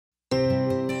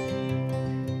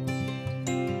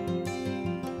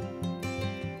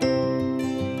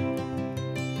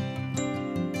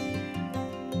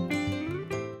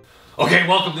Okay,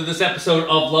 welcome to this episode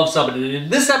of Luv Subbin, and in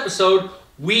this episode,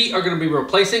 we are going to be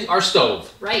replacing our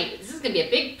stove. Right, this is going to be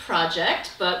a big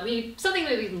project, but something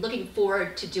that we've been looking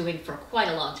forward to doing for quite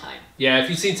a long time. Yeah, if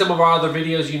you've seen some of our other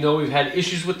videos, you know we've had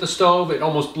issues with the stove. It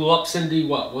almost blew up Cindy,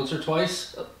 what, once or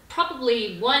twice?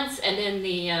 Probably once, and then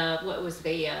the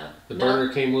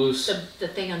burner came loose. The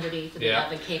thing underneath the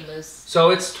oven came loose. So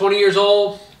it's 20 years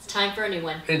old. Time for a new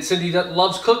one. And Cindy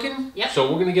loves cooking, yep. So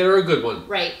we're going to get her a good one.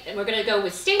 Right, and we're going to go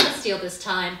with stainless steel this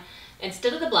time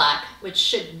instead of the black, which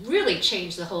should really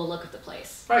change the whole look of the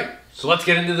place. Right, so let's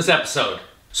get into this episode.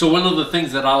 So one of the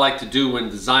things that I like to do when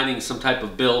designing some type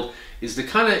of build is to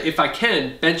kind of, if I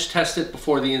can, bench test it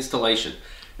before the installation.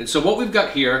 And so what we've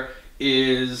got here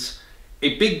is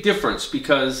a big difference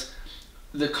because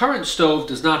the current stove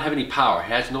does not have any power. It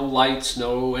has no lights,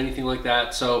 no anything like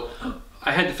that. So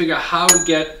I had to figure out how to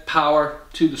get power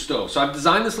to the stove. So I've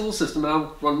designed this little system, and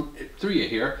I'll run it through you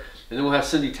here, and then we'll have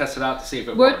Cindy test it out to see if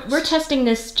it works. We're testing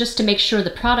this just to make sure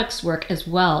the products work as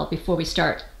well before we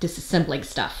start disassembling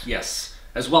stuff. Yes,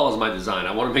 as well as my design.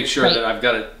 I want to make sure that I've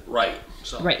got it right.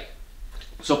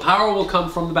 So power will come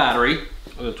from the battery,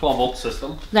 or the 12-volt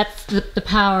system. That's the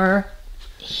power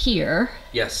here.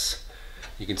 Yes.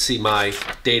 You can see my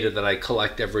data that I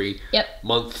collect every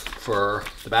month for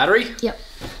the battery. Yep.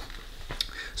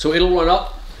 So it'll run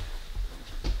up,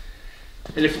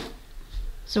 and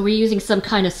so we're using some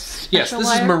kind of special this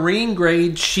wire? is marine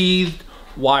grade sheathed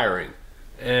wiring,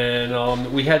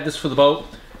 and we had this for the boat,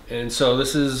 and so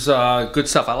this is good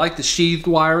stuff. I like the sheathed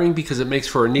wiring because it makes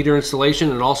for a neater installation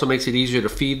and also makes it easier to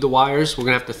feed the wires. We're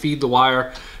gonna have to feed the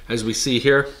wire as we see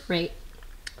here. Right.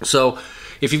 So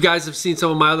if you guys have seen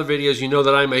some of my other videos, you know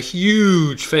that I'm a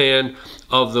huge fan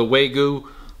of the Wagyu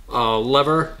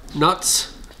lever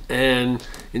nuts, and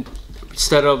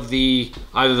instead of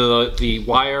either the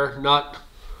wire nut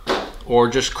or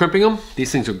just crimping them, these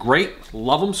things are great.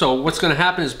 Love them. So what's going to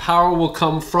happen is power will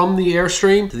come from the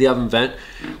Airstream to the oven vent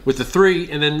with the three,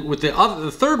 and then with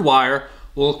the third wire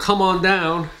will come on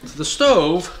down to the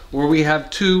stove where we have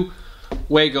two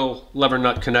Wagyu lever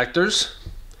nut connectors.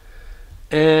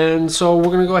 And so we're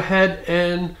going to go ahead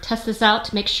and test this out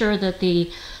to make sure that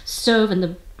the stove and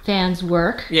the fans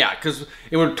work. Yeah, because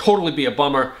it would totally be a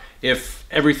bummer if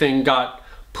everything got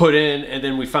put in and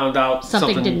then we found out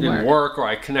something didn't work, or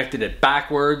I connected it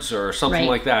backwards or something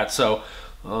like that. So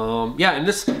yeah,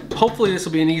 and hopefully this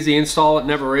will be an easy install. It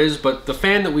never is, but the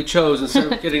fan that we chose,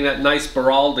 instead of getting that nice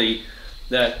Baraldi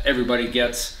that everybody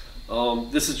gets,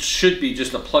 this should be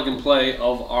just a plug and play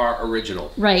of our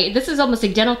original. Right, this is almost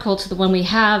identical to the one we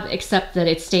have, except that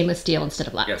it's stainless steel instead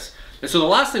of black. Yes, and so the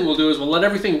last thing we'll do is we'll let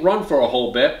everything run for a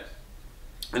whole bit,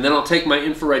 and then I'll take my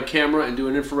infrared camera and do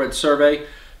an infrared survey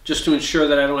just to ensure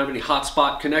that I don't have any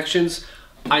hotspot connections.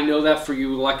 I know that for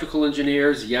you electrical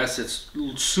engineers, yes, it's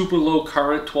super low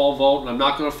current, 12 volt, and I'm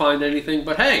not going to find anything,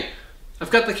 but hey,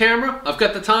 I've got the camera, I've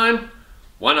got the time,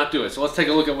 why not do it? So let's take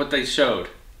a look at what they showed.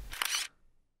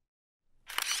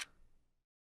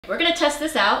 We're going to test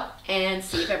this out and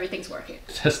see if everything's working.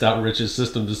 Test out Rich's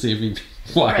system to see if he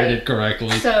wired it correctly.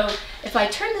 So if I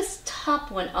turn this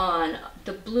top one on,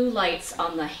 the blue lights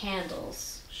on the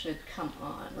handles should come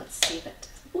on. Let's see if it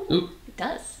does. Ooh, it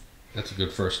does. That's a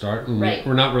good first start. And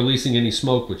we're not releasing any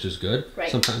smoke, which is good.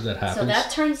 Right. Sometimes that happens. So that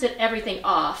turns everything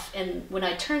off, and when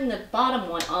I turn the bottom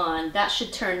one on, that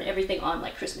should turn everything on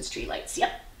like Christmas tree lights.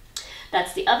 Yep.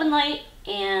 That's the oven light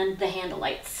and the handle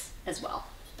lights as well.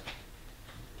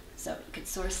 So you can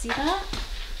sort of see that.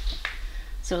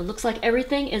 So it looks like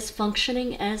everything is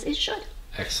functioning as it should.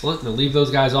 Excellent. Now leave those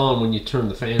guys on when you turn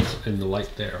the fans and the light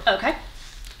there. Okay.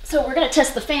 So we're going to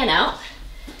test the fan out.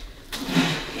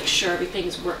 Make sure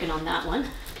everything's working on that one.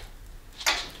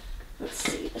 Let's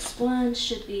see. This one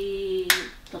should be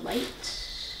the light,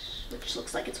 which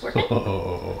looks like it's working.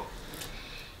 Oh.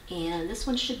 And this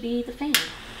one should be the fan.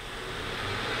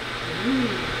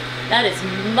 That is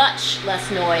much less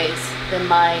noise than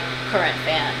my current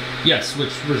fan. Yes,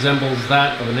 which resembles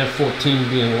that of an F-14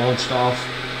 being launched off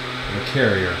of a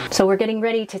carrier. So we're getting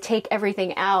ready to take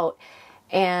everything out,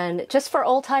 and just for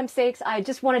old time's sakes, I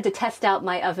just wanted to test out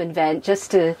my oven vent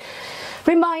just to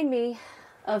remind me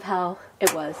of how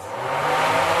it was.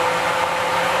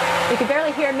 You can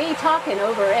barely hear me talking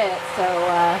over it, so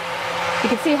you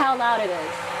can see how loud it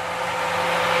is.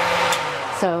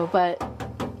 So, but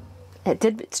it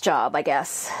did its job, I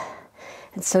guess.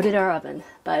 And so did our oven,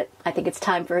 but I think it's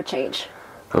time for a change.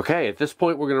 Okay, at this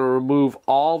point we're going to remove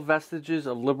all vestiges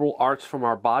of liberal arts from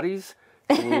our bodies,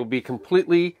 and we will be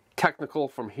completely technical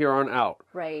from here on out.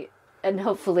 Right, and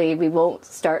hopefully we won't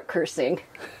start cursing.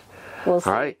 We'll see.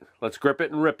 All right, let's grip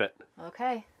it and rip it.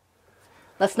 Okay.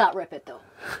 Let's not rip it though.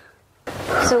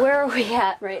 So where are we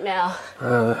at right now?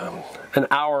 An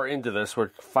hour into this,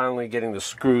 we're finally getting the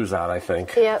screws out, I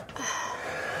think. Yep.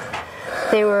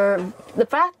 The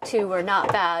back two were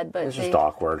not bad, but it's just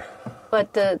awkward.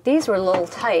 But these were a little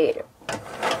tight.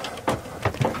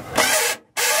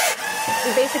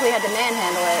 We basically had to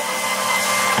manhandle it.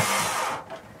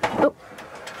 Oh.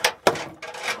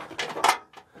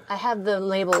 I have them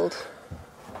labeled.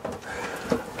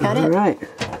 Got it? All right.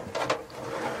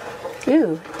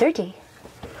 Ooh, dirty.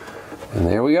 And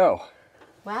there we go.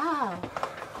 Wow.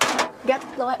 Got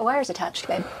the wires attached,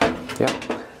 babe.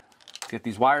 Yep. Get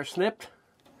these wires snipped.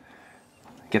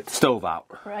 Get the stove out.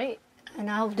 Right. And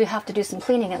I'll have to do some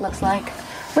cleaning, it looks like.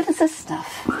 What is this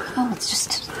stuff? Oh, it's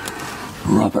just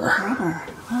rubber. Rubber.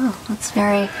 Oh, that's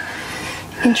very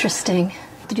interesting.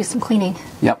 To do some cleaning.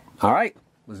 Yep. All right.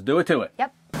 Let's do it to it.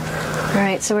 Yep. All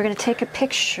right, so we're going to take a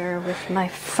picture with my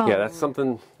phone. Yeah, that's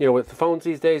something, you know, with the phones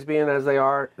these days being as they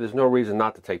are, there's no reason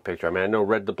not to take picture. I mean, I know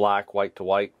red to black, white to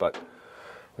white, but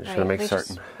we're just going to make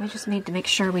certain. We just need to make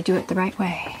sure we do it the right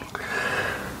way.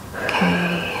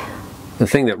 Okay. The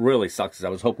thing that really sucks is I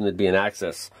was hoping there'd be an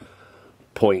access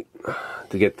point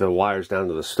to get the wires down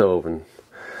to the stove, and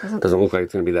it doesn't look like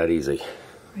it's going to be that easy.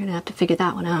 We're going to have to figure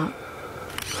that one out.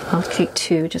 I'll take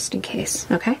two just in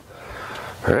case, okay?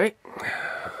 All right.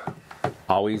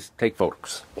 Always take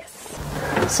photos. Yes.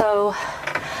 So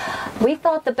we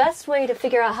thought the best way to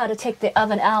figure out how to take the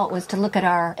oven out was to look at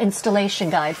our installation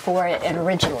guide for it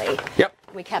originally. Yep.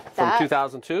 We kept that. From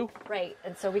 2002? Right,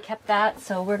 and so we kept that,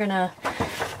 so we're going to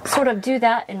sort of do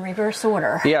that in reverse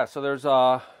order. Yeah, so there's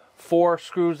 4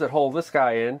 screws that hold this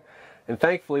guy in, and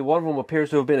thankfully one of them appears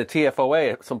to have been a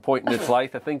TFOA at some point in its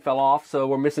life. The thing fell off, so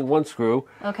we're missing 1 screw.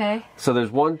 Okay. So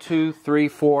there's 1, 2, 3,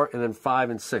 4, and then 5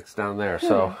 and 6 down there.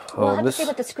 So we'll have to see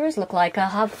what the screws look like. I'll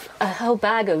have a whole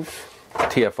bag of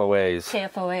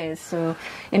TFOAs. So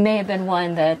it may have been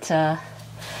one that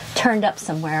turned up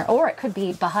somewhere, or it could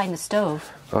be behind the stove.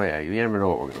 Oh yeah, you never know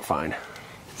what we're going to find.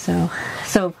 So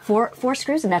 4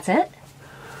 screws and that's it?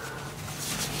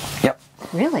 Yep.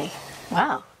 Really?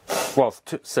 Wow. Well,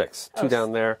 6. 2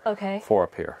 down there, okay. 4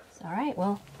 up here. All right,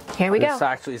 well, here we go. This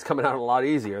actually is coming out a lot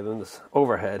easier than this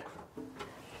overhead.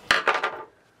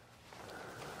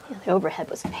 Yeah, the overhead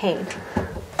was a pain.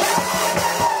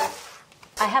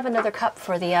 I have another cup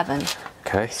for the oven.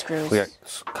 Okay. Screws. We got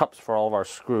cups for all of our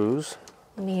screws.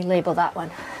 Let me label that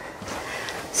one.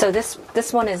 So this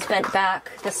one is bent back.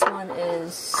 This one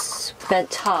is bent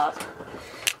top.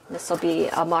 This will be,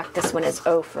 I'll mark this one as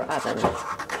O for oven.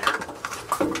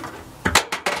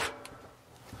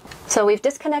 So we've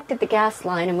disconnected the gas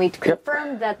line and we've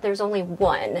confirmed that there's only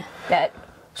one that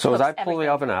So as I pull the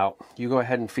oven out, you go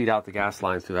ahead and feed out the gas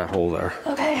line through that hole there.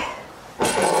 Okay.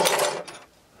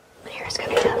 Here's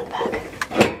coming down in the back.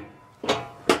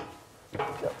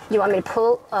 You want me to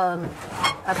pull?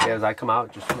 Okay. Yeah, as I come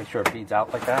out, just make sure it feeds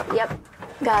out like that. Yep,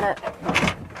 got it.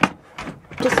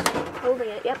 Just holding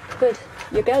it. Yep, good.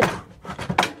 You're good.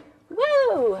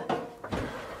 Woo!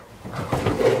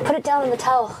 Put it down in the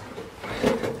towel.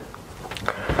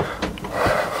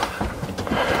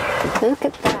 Look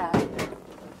at that.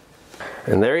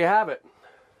 And there you have it.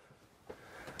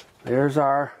 There's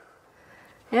our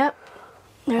Yep.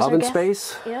 There's oven our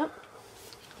space. Yep.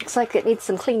 Looks like it needs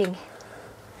some cleaning.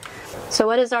 So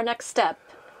what is our next step?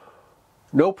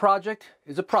 No project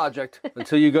is a project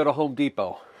until you go to Home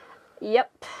Depot.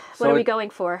 Yep. So What are we going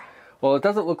for? Well, it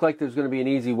doesn't look like there's going to be an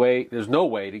easy way. There's no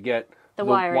way to get the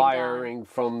wiring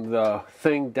from the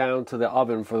thing down to the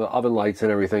oven for the oven lights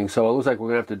and everything. So it looks like we're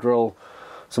going to have to drill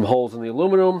some holes in the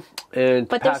aluminum and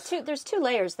But there's two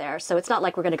layers there, so it's not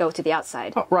like we're going to go to the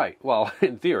outside. Oh, right. Well,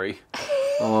 in theory.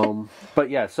 But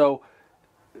yeah, so,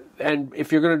 and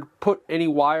if you're going to put any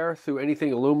wire through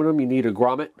anything aluminum, you need a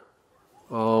grommet.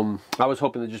 I was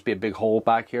hoping there'd just be a big hole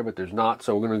back here, but there's not.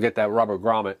 So we're going to get that rubber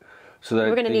grommet. So that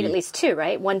we're going to need at least 2,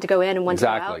 right? One to go in and one to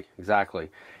go out. Exactly.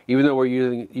 Even though we're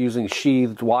using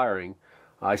sheathed wiring,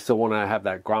 I still want to have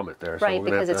that grommet there. Right, so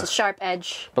because it's a sharp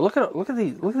edge. But look at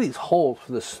these holes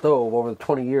for the stove over the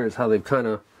 20 years. How they've kind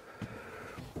of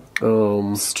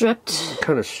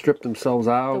stripped themselves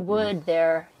out. The wood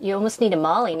there. You almost need a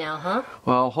molly now, huh?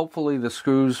 Well, hopefully the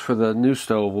screws for the new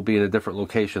stove will be in a different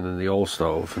location than the old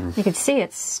stove. And you can see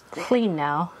it's clean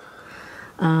now.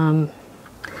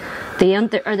 The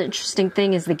other interesting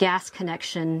thing is the gas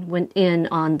connection went in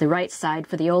on the right side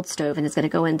for the old stove and it's going to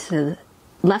go into the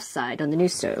left side on the new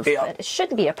stove. Yep. But it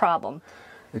shouldn't be a problem.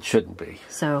 It shouldn't be.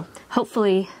 So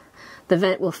hopefully the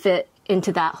vent will fit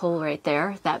into that hole right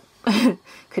there. That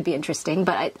could be interesting,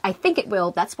 but I think it will.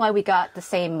 That's why we got the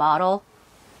same model.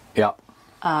 Yeah.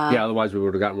 Yeah, otherwise we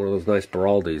would have gotten one of those nice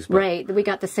Baraldis. But... Right. We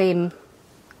got the same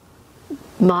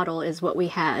model is what we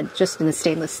had, just in the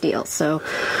stainless steel. So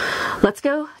let's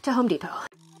go to Home Depot.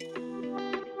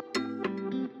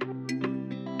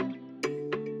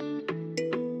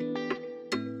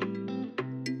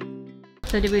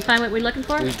 So did we find what we're looking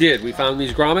for? We did. We found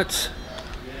these grommets,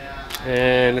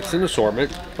 and it's an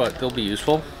assortment, but they'll be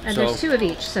useful. And there's 2 of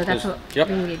each, so that's what yep.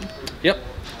 we need. Yep.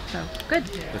 So good.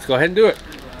 Let's go ahead and do it.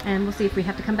 And we'll see if we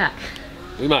have to come back.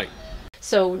 We might.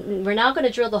 So we're now going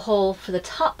to drill the hole for the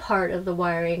top part of the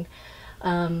wiring.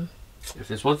 If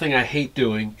there's one thing I hate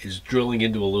doing is drilling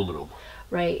into aluminum.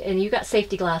 Right, and you got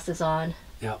safety glasses on.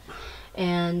 Yep.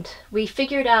 And we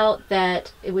figured out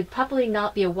that it would probably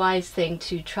not be a wise thing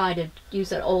to try to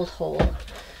use an old hole.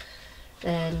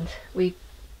 And we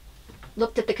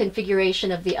looked at the configuration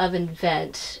of the oven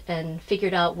vent and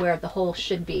figured out where the hole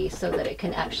should be so that it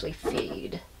can actually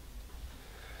feed.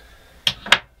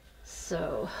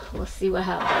 So let's see what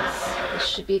happens. This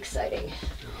should be exciting.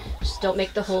 Just don't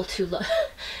make the hole too low.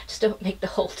 Just don't make the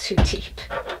hole too deep.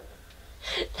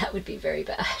 That would be very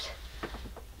bad.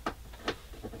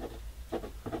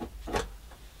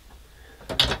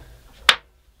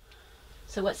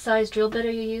 So what size drill bit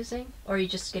are you using? Or are you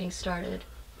just getting started?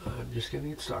 I'm just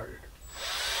getting it started.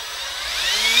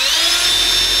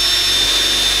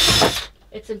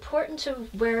 It's important to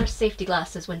wear safety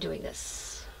glasses when doing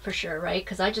this, for sure, right?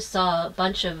 Because I just saw a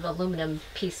bunch of aluminum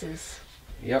pieces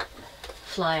Yep.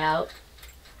 fly out.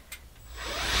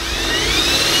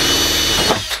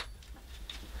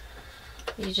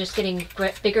 You're just getting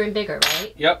bigger and bigger,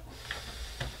 right? Yep.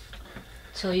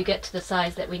 Till you get to the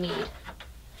size that we need,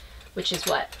 which is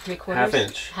what, 3/4? Half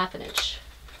inch. Half an inch.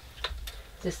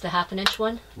 Is this the half an inch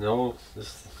one? No,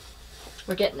 this.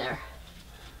 We're getting there.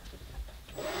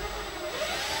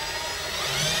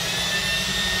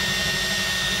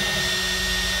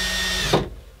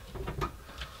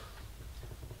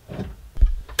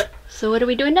 So what are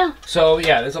we doing now? So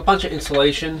yeah, there's a bunch of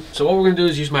insulation. So what we're gonna do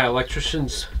is use my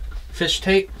electrician's fish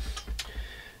tape,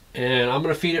 and I'm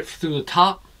gonna feed it through the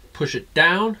top, push it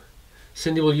down.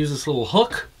 Cindy will use this little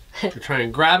hook to try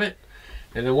and grab it,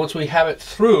 and then once we have it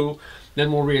through,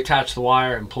 then we'll reattach the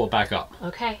wire and pull it back up.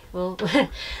 Okay, well,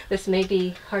 this may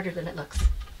be harder than it looks.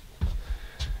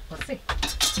 Let's see.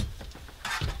 Does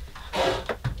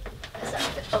that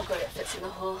fit? Oh good, it fits in the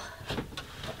hole.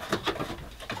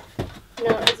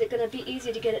 Now, is it going to be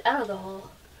easy to get it out of the hole?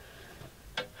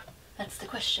 That's the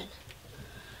question.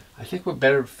 I think we're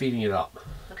better feeding it up.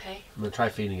 Okay. I'm gonna try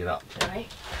feeding it up. All right.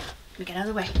 Let me get out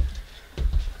of the way.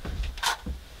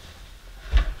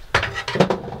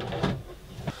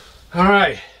 All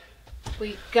right.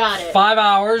 We got it. 5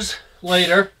 hours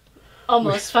later.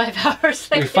 Almost 5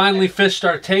 hours later. We finally fished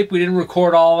our tape. We didn't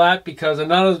record all that because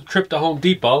another trip to Home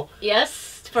Depot.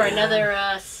 Yes, for another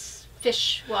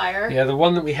fish wire. Yeah, the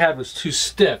one that we had was too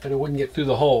stiff and it wouldn't get through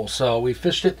the hole. So we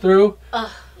fished it through.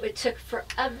 It took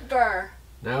forever.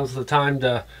 Now's the time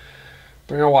to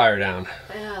bring our wire down.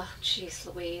 Oh, jeez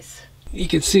Louise. You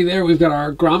can see there we've got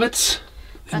our grommets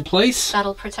in place.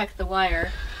 That'll protect the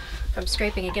wire from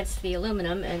scraping against the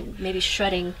aluminum and maybe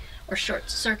shredding or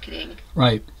short-circuiting.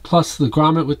 Right. Plus the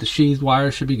grommet with the sheathed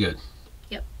wire should be good.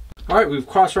 Yep. All right, we've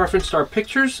cross-referenced our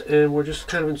pictures and we're just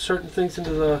kind of inserting things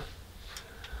into the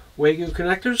Wagyu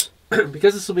connectors.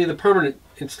 Because this will be the permanent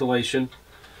installation,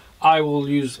 I will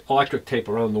use electric tape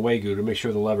around the Wagyu to make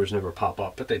sure the levers never pop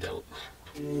up, but they don't.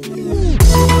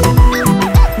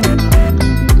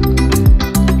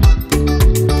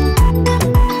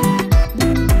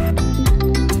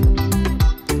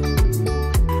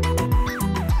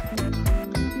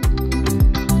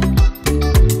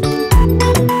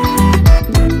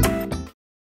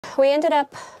 We ended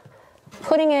up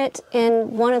putting it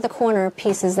in one of the corner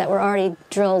pieces that were already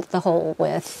drilled the hole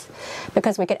with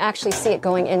because we could actually see it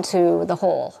going into the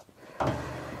hole.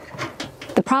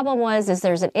 The problem was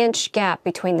there's an inch gap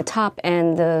between the top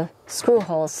and the screw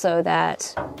holes, so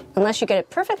that unless you get it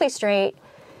perfectly straight,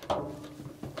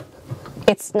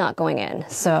 it's not going in.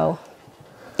 So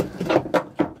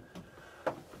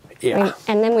yeah.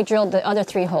 And then we drilled the other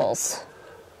 3 holes.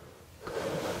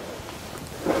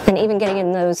 And even getting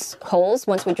in those holes,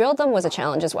 once we drilled them, was a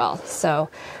challenge as well. So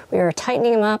we are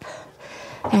tightening them up,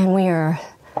 and we are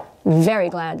very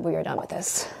glad we are done with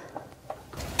this.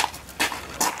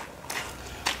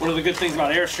 One of the good things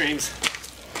about Airstreams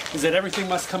is that everything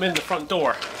must come in the front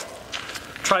door.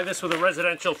 Try this with a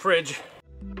residential fridge.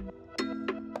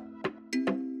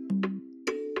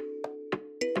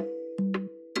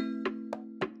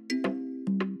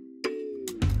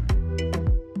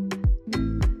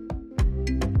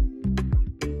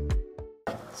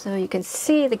 So you can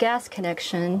see the gas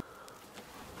connection.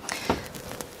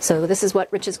 So this is what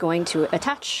Rich is going to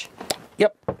attach.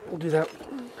 Yep. do that.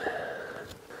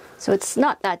 So it's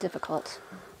not that difficult.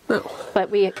 No. But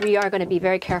we are going to be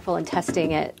very careful in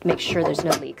testing it, make sure there's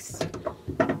no leaks.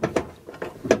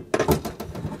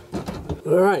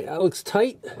 All right, that looks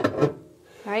tight. All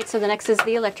right, so the next is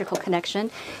the electrical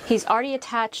connection. He's already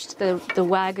attached the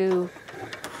Wagyu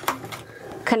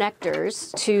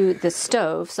connectors to the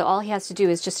stove, so all he has to do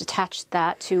is just attach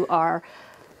that to our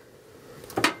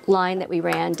line that we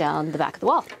ran down the back of the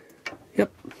wall.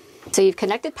 Yep. So you've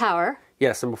connected power.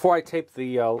 Yes, and before I tape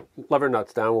the lever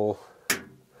nuts down, we'll...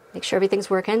 Make sure everything's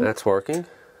working. That's working.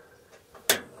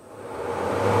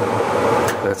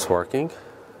 That's working.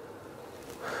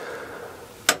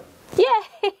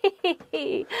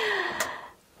 Yay!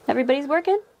 Everybody's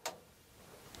working?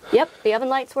 Yep, the oven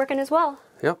light's working as well.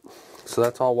 Yep. So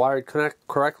that's all wired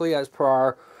correctly as per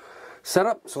our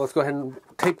setup. So let's go ahead and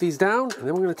tape these down, and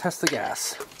then we're going to test the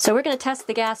gas. So we're going to test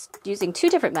the gas using two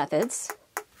different methods.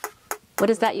 What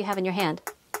is that you have in your hand?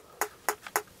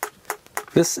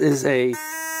 This is a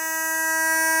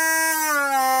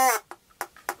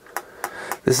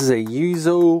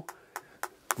Yuzo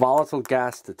volatile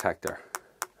gas detector.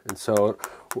 And so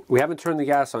we haven't turned the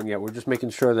gas on yet. We're just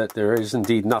making sure that there is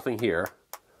indeed nothing here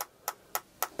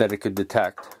that it could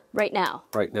detect. Right now.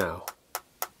 Right now.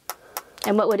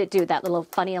 And what would it do? That little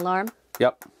funny alarm?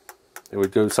 Yep. It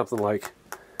would do something like...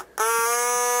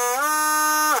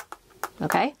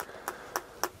 Okay.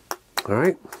 All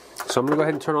right. So I'm going to go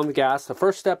ahead and turn on the gas. The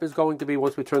first step is going to be,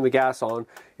 once we turn the gas on,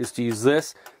 is to use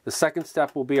this. The second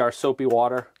step will be our soapy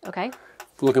water. Okay.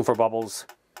 Looking for bubbles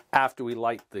after we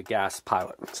light the gas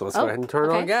pilot. So let's go ahead and turn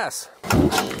on gas. All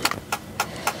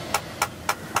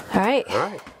right. All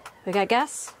right. We got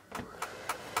gas.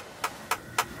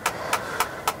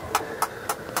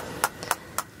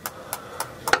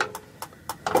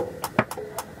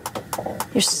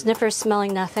 Your sniffer's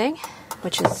smelling nothing,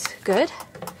 which is good.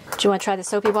 Do you want to try the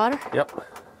soapy water? Yep.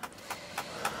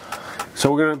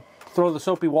 So we're going to throw the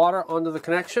soapy water onto the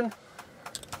connection.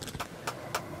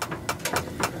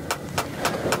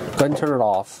 Go ahead and turn it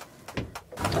off.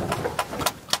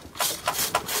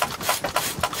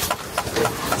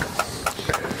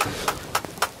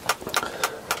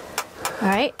 All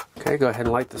right. Okay, go ahead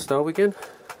and light the stove again.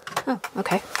 Oh,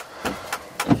 okay.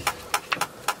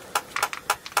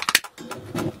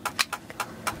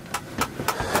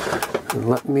 And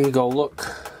let me go look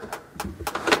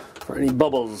for any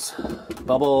bubbles.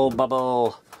 Bubble,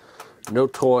 bubble. No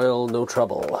toil, no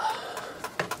trouble.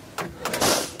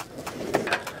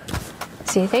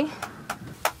 See anything?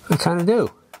 I kind of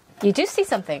do. You do see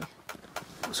something.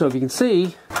 So if you can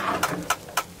see,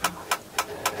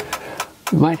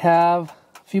 we might have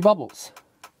a few bubbles.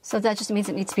 So that just means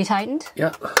it needs to be tightened?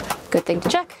 Yep. Good thing to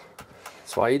check.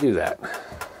 That's why you do that.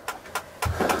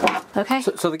 Okay.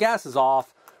 So the gas is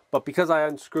off, but because I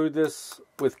unscrewed this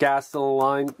with gas still in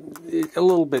line, a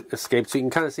little bit escaped. So you can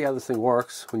kind of see how this thing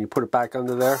works when you put it back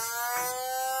under there.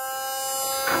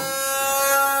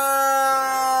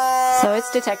 So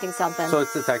it's detecting something. So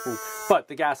it's detecting, but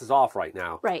the gas is off right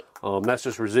now. Right. That's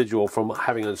just residual from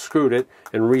having unscrewed it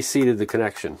and reseated the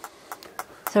connection.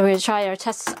 So we're going to try our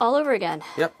tests all over again.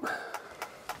 Yep.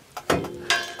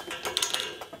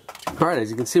 All right,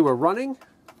 as you can see, we're running.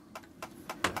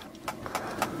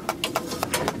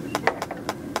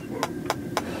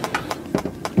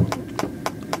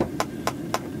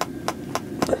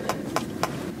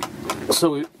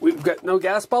 So we've got no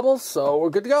gas bubbles, so we're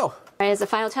good to go. All right, as a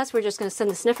final test, we're just going to send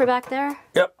the sniffer back there.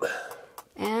 Yep.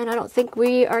 And I don't think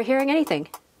we are hearing anything.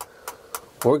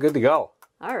 We're good to go.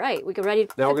 All right, we get ready.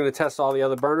 Now we're going to test all the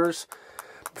other burners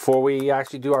before we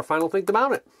actually do our final thing to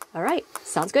mount it. All right,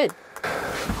 sounds good.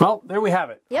 Well, there we have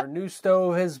it. Yep. Our new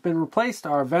stove has been replaced.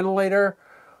 Our ventilator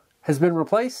has been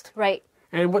replaced. Right.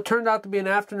 And what turned out to be an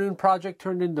afternoon project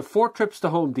turned into 4 trips to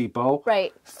Home Depot.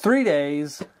 Right. 3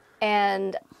 days.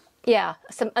 And yeah,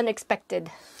 some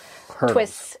unexpected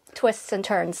Hurdles. twists and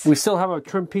turns. We still have a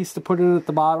trim piece to put in at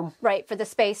the bottom. Right, for the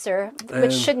spacer,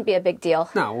 which shouldn't be a big deal.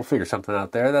 No, we'll figure something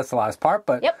out there. That's the last part,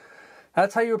 but Yep.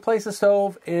 that's how you replace a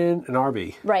stove in an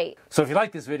RV. Right. So if you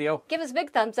like this video, Give us a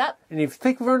big thumbs up. and if you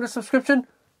think we've earned a subscription,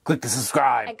 click the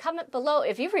subscribe. And comment below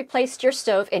if you've replaced your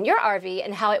stove in your RV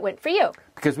and how it went for you.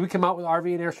 Because we come out with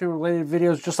RV and Airstream related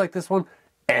videos just like this one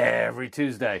every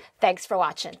Tuesday. Thanks for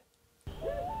watching.